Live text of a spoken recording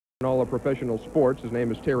In all of professional sports. His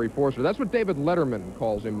name is Terry Forster. That's what David Letterman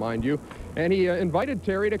calls him, mind you. And he invited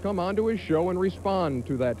Terry to come onto his show and respond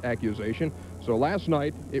to that accusation. So last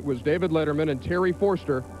night, it was David Letterman and Terry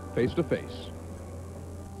Forster face to face.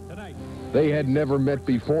 They had never met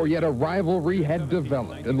before, yet a rivalry had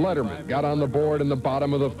developed, and Letterman got on the board in the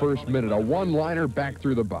bottom of the first minute, a one-liner back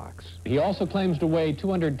through the box. He also claims to weigh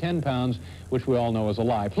 210 pounds, which we all know is a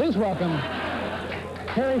lie. Please welcome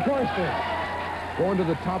Terry Forster. Going to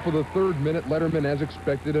the top of the third minute, Letterman, as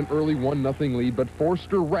expected, an early 1-0 lead, but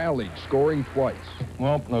Forster rallied, scoring twice.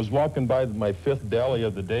 Well, I was walking by my fifth deli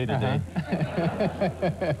of the day today.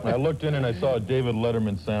 I looked in and I saw a David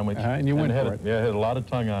Letterman sandwich. And you went for it. Yeah, it had a lot of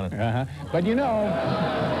tongue on it. But you know...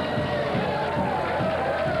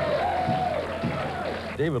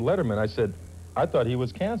 David Letterman, I said, I thought he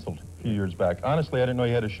was canceled a few years back. Honestly, I didn't know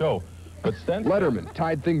he had a show. But Letterman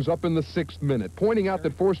tied things up in the 6th minute, pointing out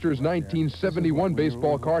that Forster's 1971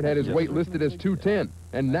 baseball card had his weight listed as 210.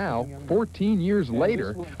 And now, 14 years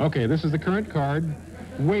later... Okay, this is the current card.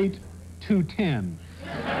 Weight 210.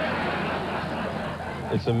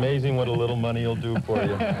 It's amazing what a little money will do for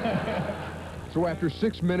you. So after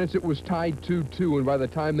 6 minutes, it was tied 2-2, and by the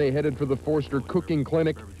time they headed for the Forster cooking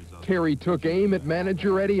clinic, Terry took aim at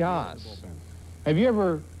manager Eddie Haas. Have you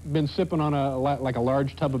ever been sipping on a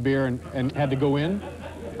large tub of beer and had to go in?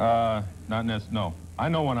 Not necessarily, no. I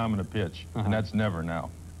know when I'm going to pitch, and that's never now.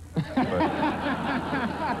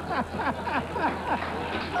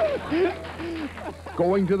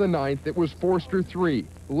 Going to the 9th, it was Forster 3,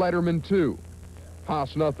 Letterman 2.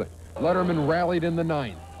 Haas nothing. Letterman rallied in the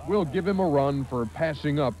 9th. We'll give him a run for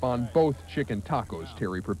passing up on both chicken tacos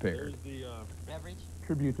Terry prepared.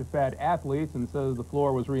 Tribute to fat athletes and says the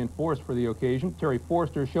floor was reinforced for the occasion. Terry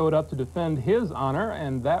Forster showed up to defend his honor,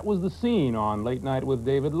 and that was the scene on Late Night with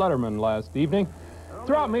David Letterman last evening.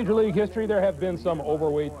 Throughout Major League history, there have been some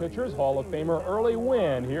overweight pitchers. Hall of Famer Early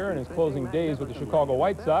Wynn here in his closing days with the Chicago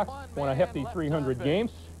White Sox won a hefty 300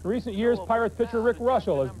 games. In recent years, Pirates pitcher Rick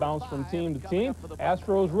Russell has bounced from team to team.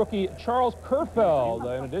 Astros rookie Charles Kerfeld,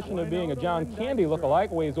 in addition to being a John Candy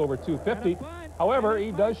look-alike, weighs over 250. However,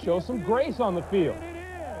 he does show some grace on the field,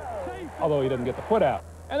 although he doesn't get the foot out.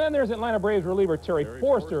 And then there's Atlanta Braves reliever Terry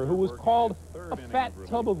Forster, who was called a fat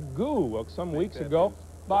tub of goo some weeks ago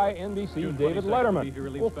by NBC's David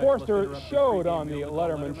Letterman. Well, Forster showed on the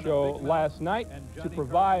Letterman show last night to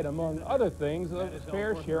provide, among other things, a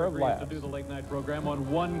fair share of laughs. Do the late night program on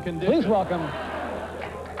one condition. Please welcome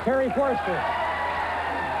Terry Forster.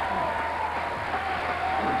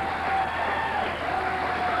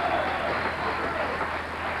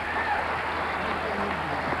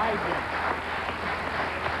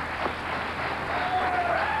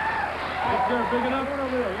 Big enough?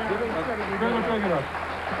 Big enough.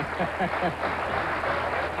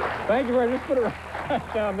 Thank you very much. Just put it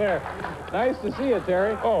right down there. Nice to see you,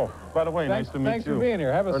 Terry. Oh, by the way, nice to meet you. Thanks for being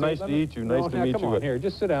here. Have a seat. Nice to eat you. Nice to meet you. Come on, here.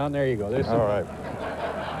 Just sit down. There you go. There's some... All right.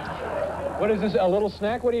 What is this, a little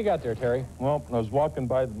snack? What do you got there, Terry? Well, I was walking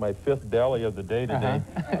by my fifth deli of the day today.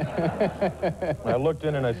 I looked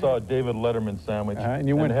in and I saw a David Letterman sandwich. And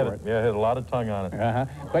you went for it. Yeah, it had a lot of tongue on it.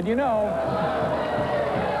 But you know...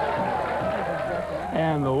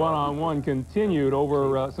 And the one-on-one continued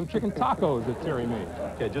over some chicken tacos that Terry made.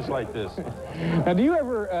 Okay, just like this. Now, do you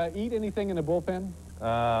ever eat anything in the bullpen?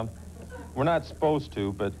 We're not supposed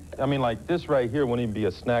to, but, I mean, like, this right here wouldn't even be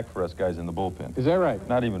a snack for us guys in the bullpen. Is that right?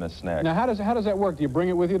 Not even a snack. Now, how does that work? Do you bring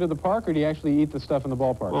it with you to the park, or do you actually eat the stuff in the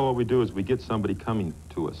ballpark? Well, what we do is we get somebody coming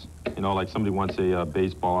to us. You know, like somebody wants a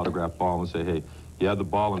baseball autograph ball and say, hey, you have the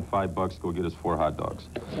ball and $5, go get us 4 hot dogs.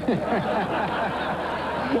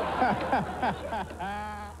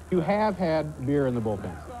 You have had beer in the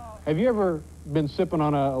bullpen. Have you ever been sipping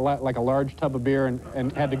on a large tub of beer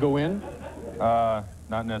and had to go in? Not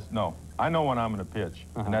necessarily, no. I know when I'm going to pitch,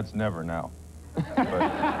 and that's never now. But